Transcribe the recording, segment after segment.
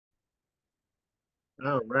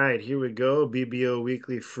All right, here we go. BBO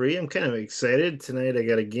Weekly Free. I'm kind of excited. Tonight I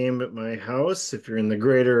got a game at my house. If you're in the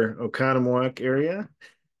greater Oconomowoc area,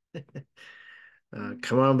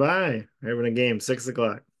 come on by. We're having a game, 6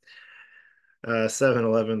 o'clock. 7,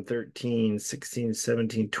 11, 13, 16,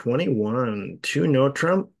 17, 21. Two no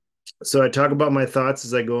Trump. So I talk about my thoughts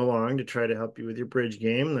as I go along to try to help you with your bridge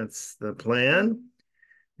game. That's the plan.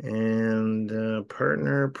 And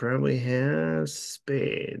partner probably has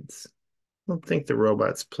spades. I don't think the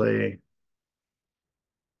robots play.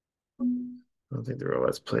 I don't think the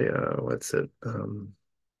robots play what's it? Oh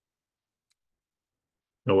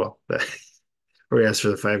well. Or asked for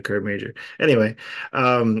the 5 card major. Anyway,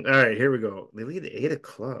 all right, here we go. They lead the 8 of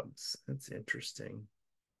clubs. That's interesting.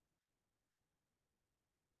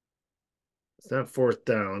 It's not fourth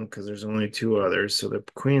down because there's only two others. So the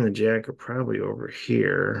queen and the jack are probably over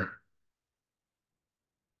here.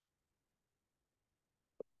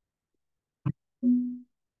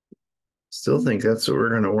 Still think that's what we're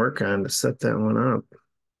going to work on to set that one up.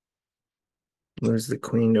 Moves the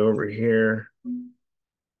queen to over here.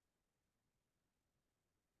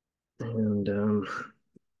 And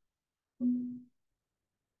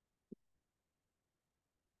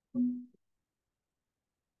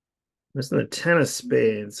there's a 10 of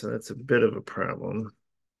spades, so that's a bit of a problem.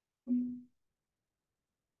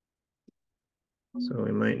 So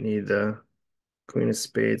we might need the queen of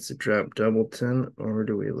spades to drop doubleton, or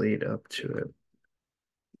do we lead up to it?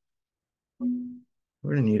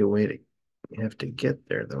 We're gonna need a way to have to get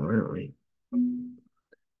there, though, aren't we?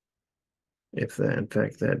 If that, in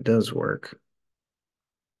fact, that does work.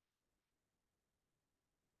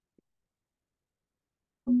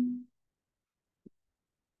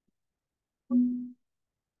 We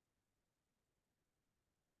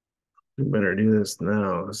better do this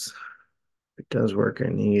now. If it does work, I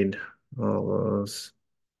need all those.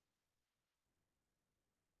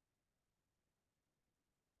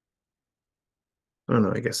 Oh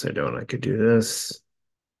no, I guess I don't. I could do this.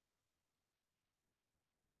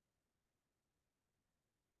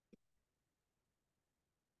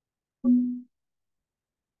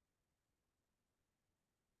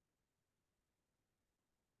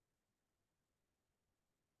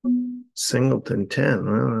 Singleton 10.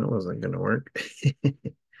 Well, that wasn't going to work.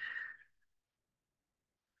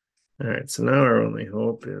 All right, so now our only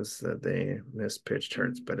hope is that they miss pitched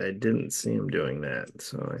hearts, but I didn't see them doing that.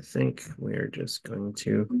 So I think we are just going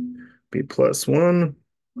to be +1.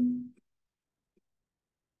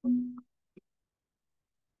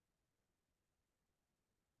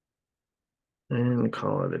 And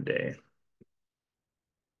call it a day.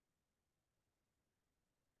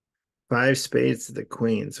 5 spades to the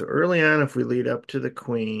queen. So early on, if we lead up to the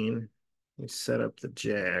queen, we set up the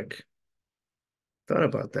jack. Thought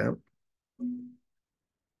about that.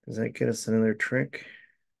 Does that get us another trick?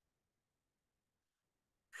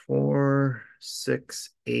 4, 6,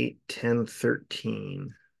 8, 10,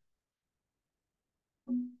 13.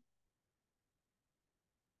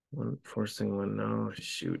 One forcing one, no,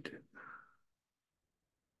 shoot.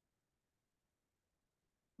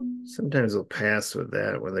 Sometimes we'll pass with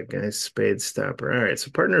that with a guy's spade stopper. All right, so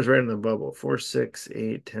partner's right in the bubble. 4, 6,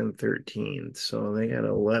 8, 10, 13. So they got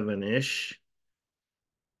 11-ish.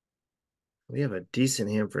 We have a decent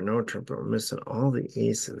hand for no trump, but we're missing all the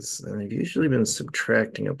aces. And I've usually been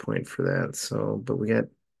subtracting a point for that. So, but we got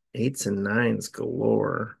 8s and 9s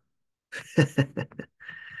galore.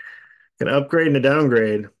 Can upgrade and a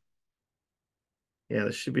downgrade. Yeah,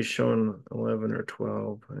 this should be showing 11 or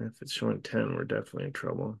 12. If it's showing 10, we're definitely in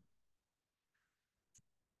trouble.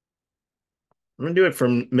 I'm gonna do it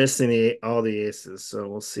from missing all the aces, so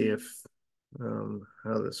we'll see if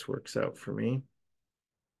how this works out for me.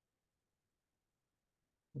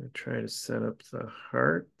 I'm gonna try to set up the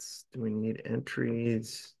hearts. Do we need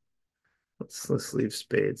entries? Let's leave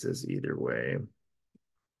spades as either way.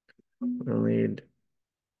 We'll need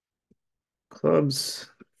clubs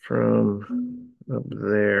from up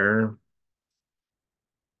there.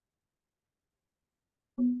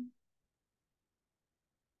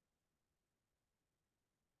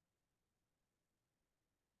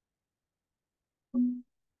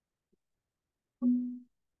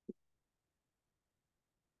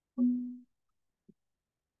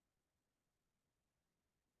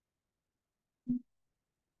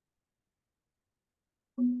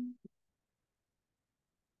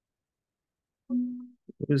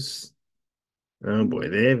 Who's Oh boy,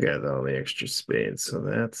 they've got all the extra spades, so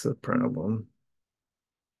that's a problem.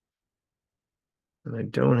 And I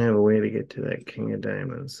don't have a way to get to that king of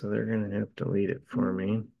diamonds, so they're gonna have to lead it for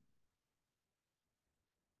me.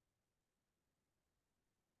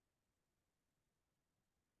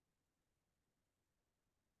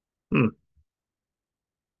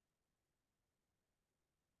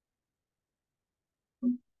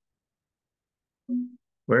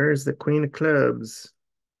 Where's the Queen of Clubs?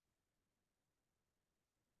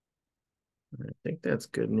 I think that's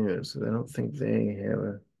good news. I don't think they have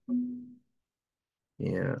a.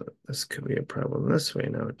 Yeah, this could be a problem this way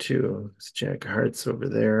now, too. It's Jack of Hearts over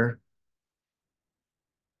there.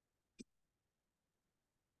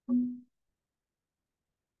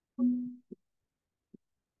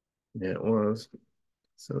 Yeah, it was.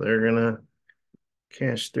 So they're gonna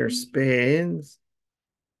cash their spades.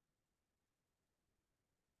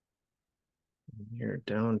 You're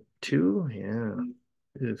down two. Yeah.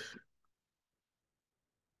 Oof.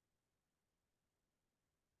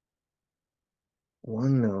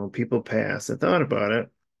 One no. People pass. I thought about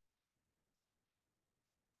it.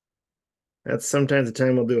 That's sometimes the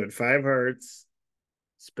time we'll do it. Five hearts,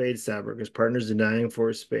 spade stopper, because partners are dying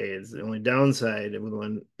for spades. The only downside with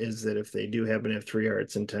one is that if they do happen to have three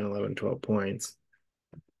hearts and 10, 11, 12 points.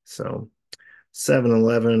 So 7,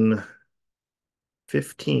 11,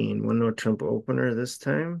 15. One no trump opener this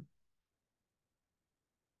time.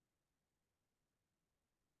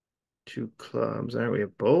 Two clubs. All right, we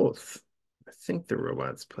have both. I think the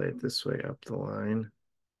robots play it this way up the line.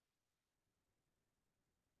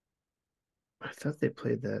 I thought they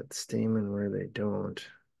played that Stamen where they don't.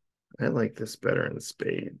 I like this better in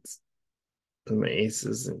spades. My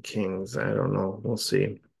aces and kings. I don't know. We'll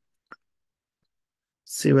see.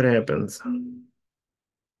 See what happens.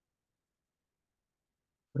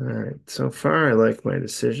 All right. So far, I like my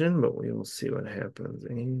decision, but we will see what happens.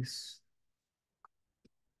 Ace.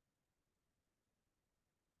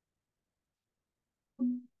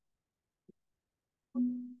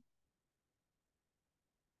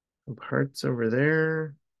 Some hearts over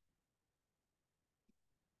there.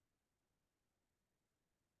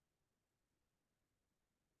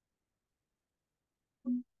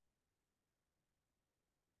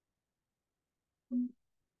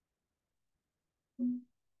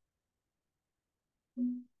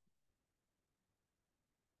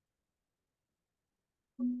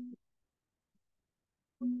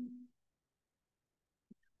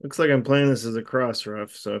 Looks like I'm playing this as a cross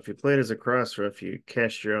rough. So if you play it as a cross rough, you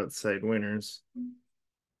cash your outside winners.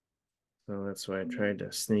 So that's why I tried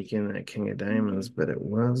to sneak in that king of diamonds, but it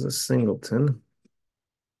was a singleton.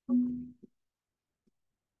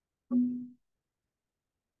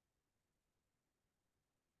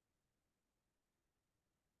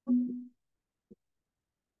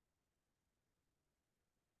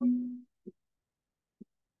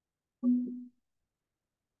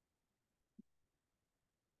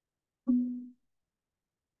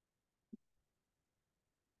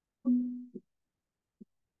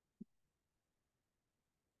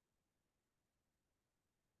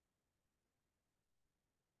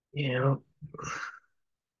 Yeah.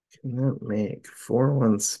 Can that make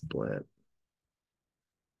 4-1 split?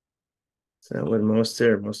 Is that what most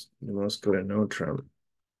there? Most go to no trump.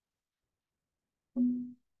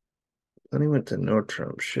 Then he went to no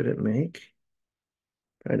trump. Should it make?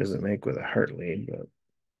 Probably doesn't make with a heart lead,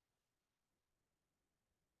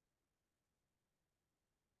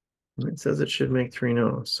 but it says it should make 3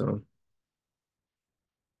 no. So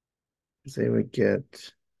they would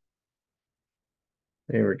get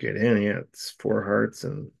they were get in. Yeah, it's 4 hearts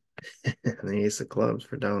and, and the ace of clubs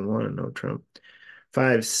for down one and no trump.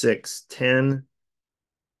 5, 6, 10,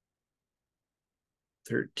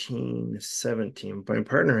 13, 17. My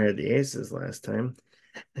partner had the aces last time.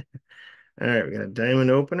 All right, we got a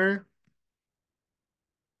diamond opener.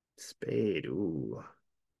 Spade. Ooh.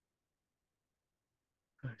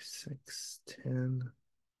 5, 6, 10.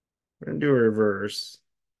 We're gonna do a reverse.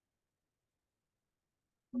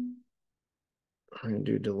 I'm gonna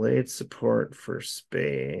do delayed support for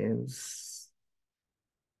spades.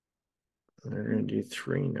 They're gonna do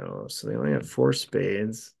 3 no. So they only have 4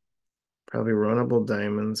 spades. Probably runnable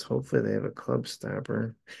diamonds. Hopefully they have a club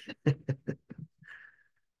stopper.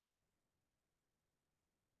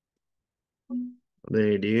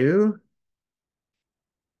 They do.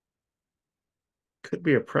 Could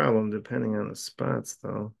be a problem depending on the spots,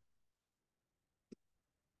 though.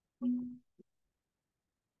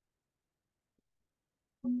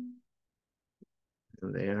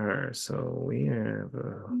 And they are. So we have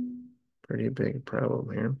a pretty big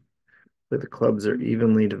problem here. But the clubs are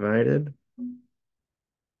evenly divided.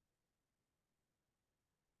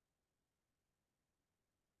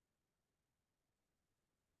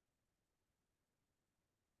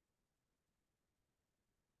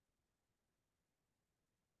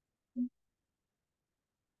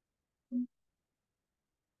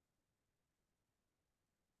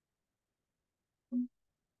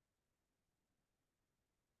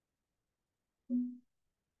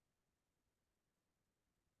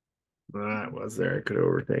 That was there. I could have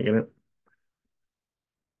overtaken it.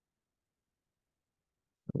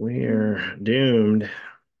 We are doomed.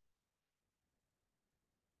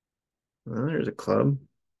 Well, there's a club.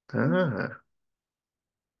 Ah,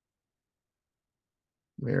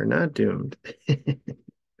 we are not doomed.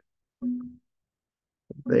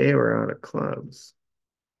 They were out of clubs.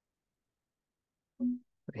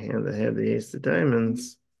 The hand that had the ace of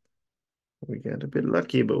diamonds. We got a bit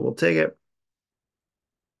lucky, but we'll take it.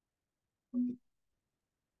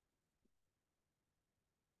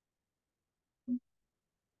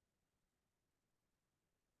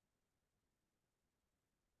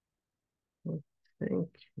 I think,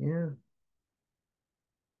 yeah.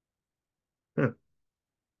 Huh.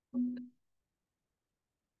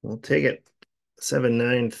 We'll take it. 7,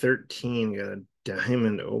 9, 13. Got a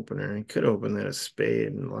diamond opener. I could open that a spade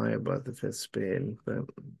and lie about the fifth spade, but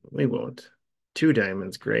we won't. Two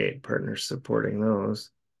diamonds, great. Partners supporting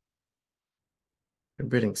those. They're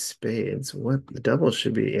bidding spades. What the double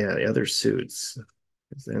should be? Yeah, the other suits.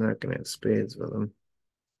 Because they're not going to have spades with them.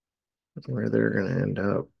 Where they're going to end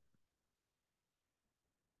up.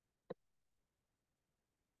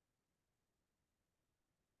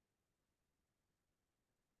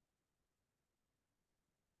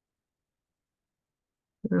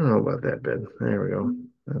 I don't know about that bid. There we go.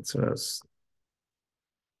 That's what I was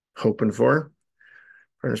hoping for.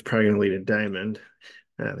 Partner's probably going to lead a diamond.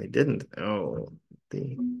 They didn't. Oh,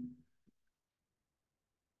 the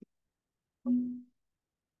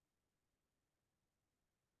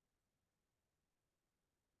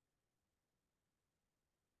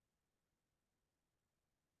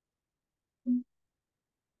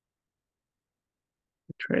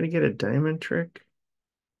try to get a diamond trick.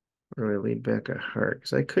 Or do I lead back a heart?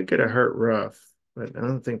 Because I could get a heart rough, but I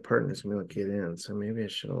don't think partner's going to get in. So maybe I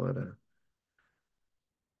should have let a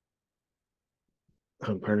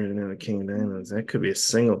partner didn't have a king of diamonds. That could be a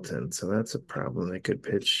singleton. So that's a problem. They could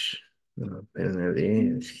pitch, pin there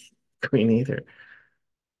the queen either.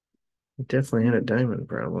 Definitely had a diamond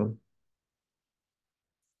problem.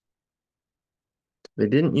 They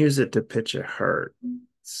didn't use it to pitch a heart.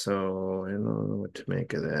 So I don't know what to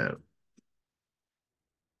make of that.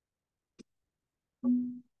 I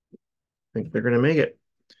think they're going to make it.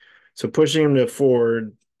 So pushing him to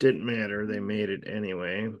forward didn't matter. They made it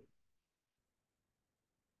anyway.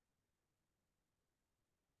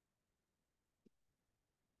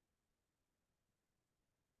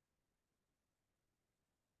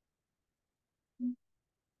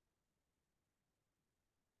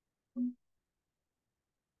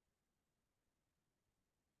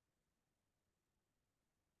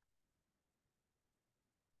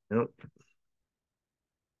 Nope.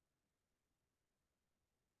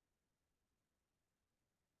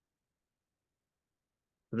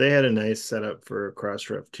 They had a nice setup for cross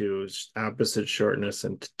ref too, opposite shortness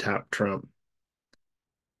and top trump.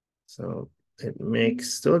 So it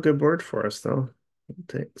makes still a good board for us though. We'll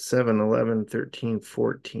take 7, 11, 13,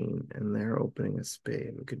 14, and they're opening a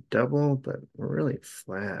spade. We could double, but we're really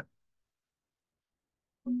flat.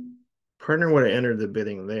 Partner would have entered the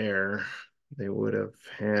bidding there. They would have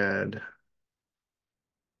had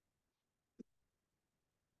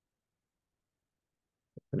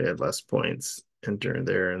they had less points enter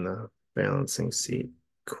there in the balancing seat.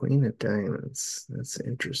 Queen of diamonds. That's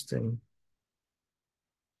interesting.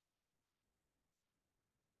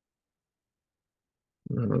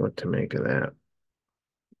 I don't know what to make of that.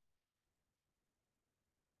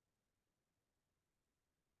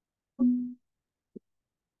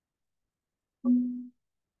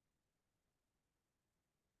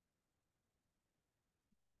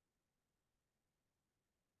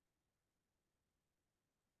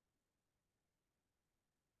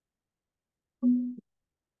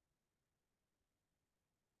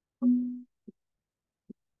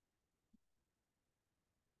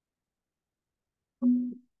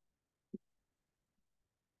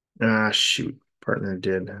 Ah, shoot. Partner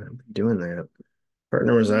did. I've been doing that.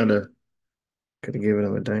 Partner was out of, could have given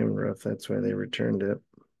him a diamond rough. That's why they returned it.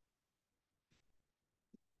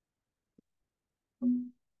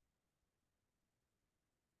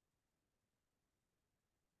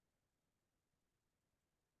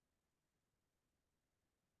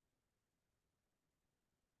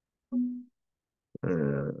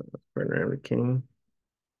 Uh, Partner have a king.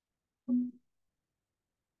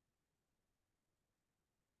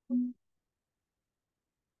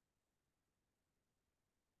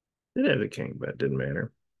 Did have a king, but it didn't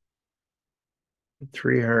matter.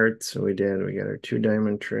 3 hearts, so we did. We got our 2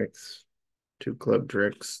 diamond tricks, 2 club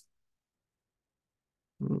tricks.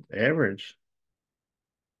 Average.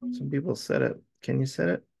 Some people set it. Can you set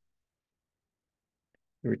it?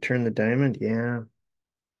 Return the diamond? Yeah,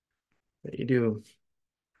 you do.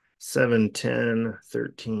 7, 10,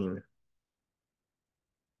 13.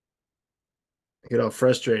 I get all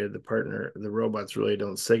frustrated. The robots really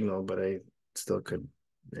don't signal, but I still could,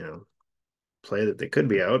 you know, play that they could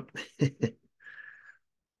be out.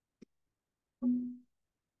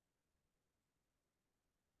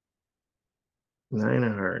 Nine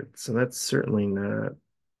of hearts. So that's certainly not.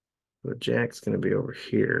 The jack's going to be over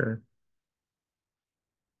here.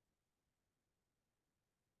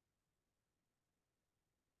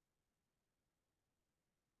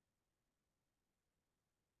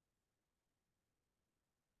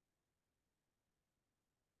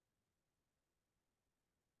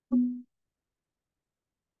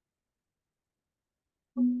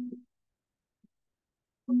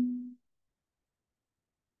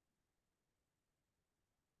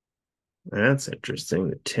 That's interesting.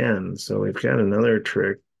 The 10. So we've got another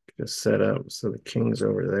trick to set up. So the king's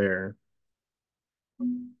over there.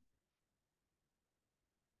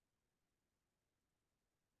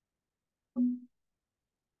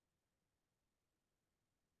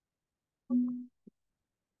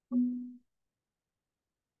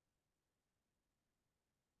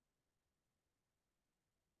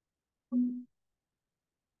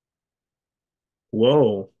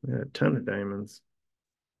 Whoa, yeah, a ton of diamonds.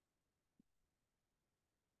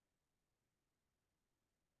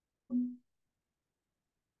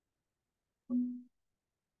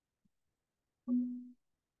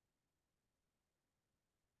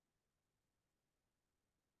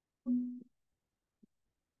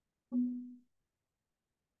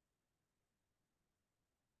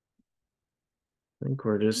 I think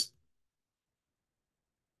we're just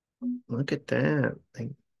look at that.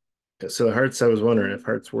 So the hearts, I was wondering if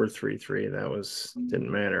hearts were 3-3, that was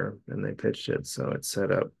didn't matter, and they pitched it, so it's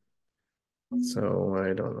set up. So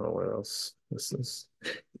I don't know what else this is.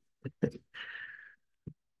 Get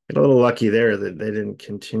a little lucky there that they didn't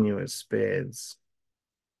continue as spades,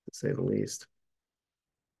 to say the least.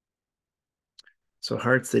 So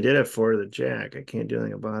hearts, they did have four of the jack. I can't do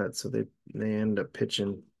anything about it. So they end up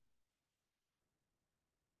pitching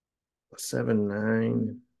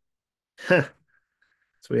 7-9.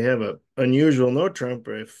 So we have a unusual no trump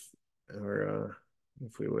or if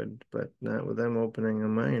we would, but not with them opening a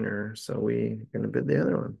minor. So we gonna bid the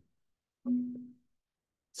other one.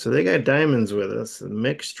 So they got diamonds with us,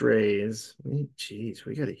 mixed raise. Geez,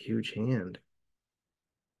 we got a huge hand.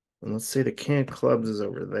 And let's say the king of clubs is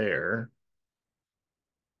over there.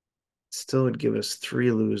 Still would give us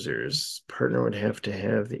three losers. Partner would have to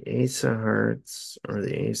have the ace of hearts or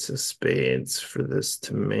the ace of spades for this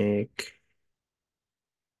to make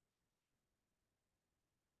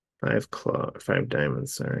five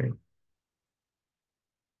diamonds, sorry.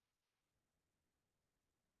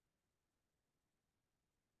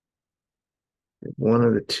 One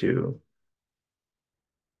of the two.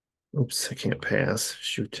 Oops, I can't pass.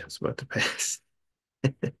 Shoot, I was about to pass.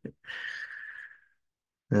 All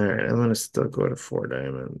right, I'm gonna still go to four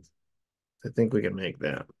diamonds. I think we can make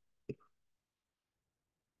that.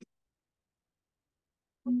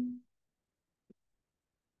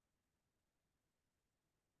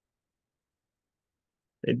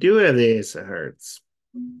 They do have the ace of hearts.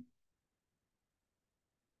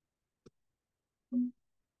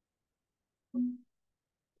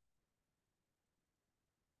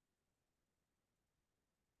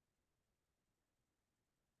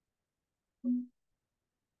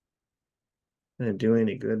 Didn't do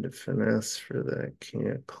any good to finesse for the king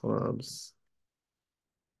of clubs.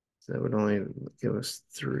 So that would only give us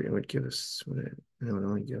three. It would give us, it would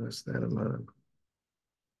only give us that amount.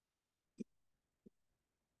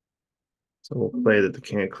 So we'll play that the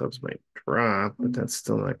king of clubs might drop, but that's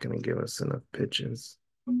still not going to give us enough pitches.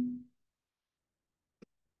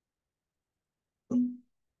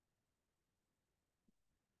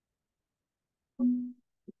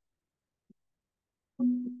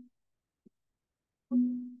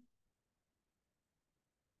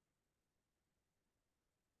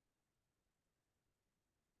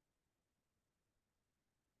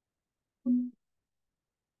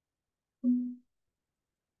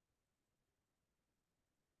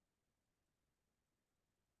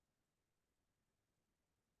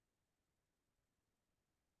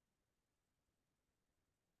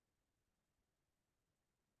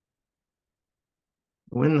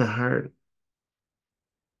 Win the heart.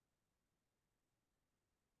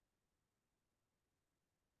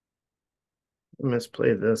 I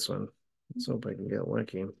misplayed this one. Let's hope I can get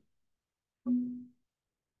lucky.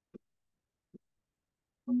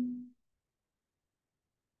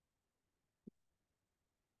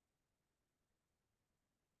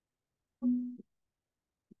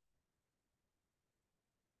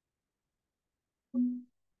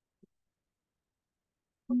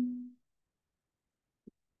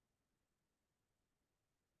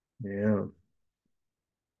 Yeah.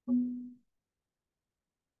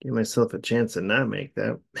 Give myself a chance to not make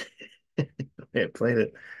that. I played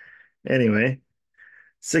it. Anyway,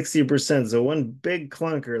 60%. So one big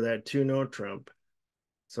clunker, that two no Trump.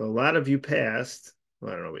 So a lot of you passed.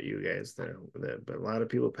 Well, I don't know about you guys there with it, but a lot of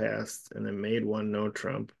people passed and then made one no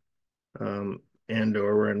Trump. And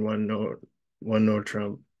or were in one no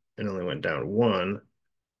Trump and only went down one,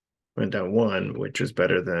 which was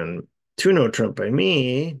better than two no Trump by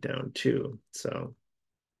me, down two. So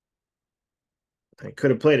I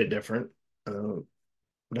could have played it different. Down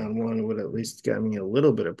one would at least got me a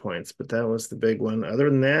little bit of points, but that was the big one. Other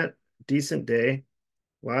than that, decent day.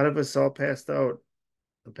 A lot of us all passed out,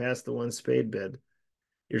 past the one spade bid.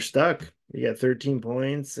 You're stuck. You got 13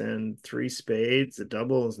 points and three spades. The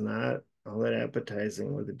double is not all that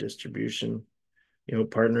appetizing with the distribution.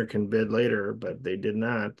 Partner can bid later, but they did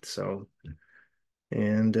not. So,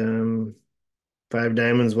 and five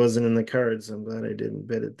diamonds wasn't in the cards. So I'm glad I didn't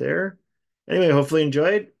bid it there. Anyway, hopefully you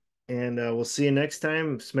enjoyed, and we'll see you next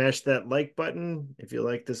time. Smash that like button if you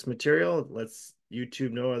like this material. Let's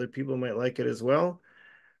YouTube know other people might like it as well.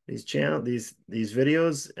 These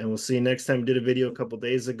videos, and we'll see you next time. Did a video a couple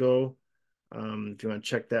days ago. If you want to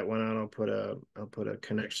check that one out, I'll put a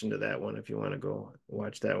connection to that one if you want to go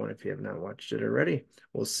watch that one if you have not watched it already.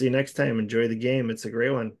 We'll see you next time. Enjoy the game. It's a great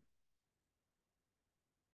one.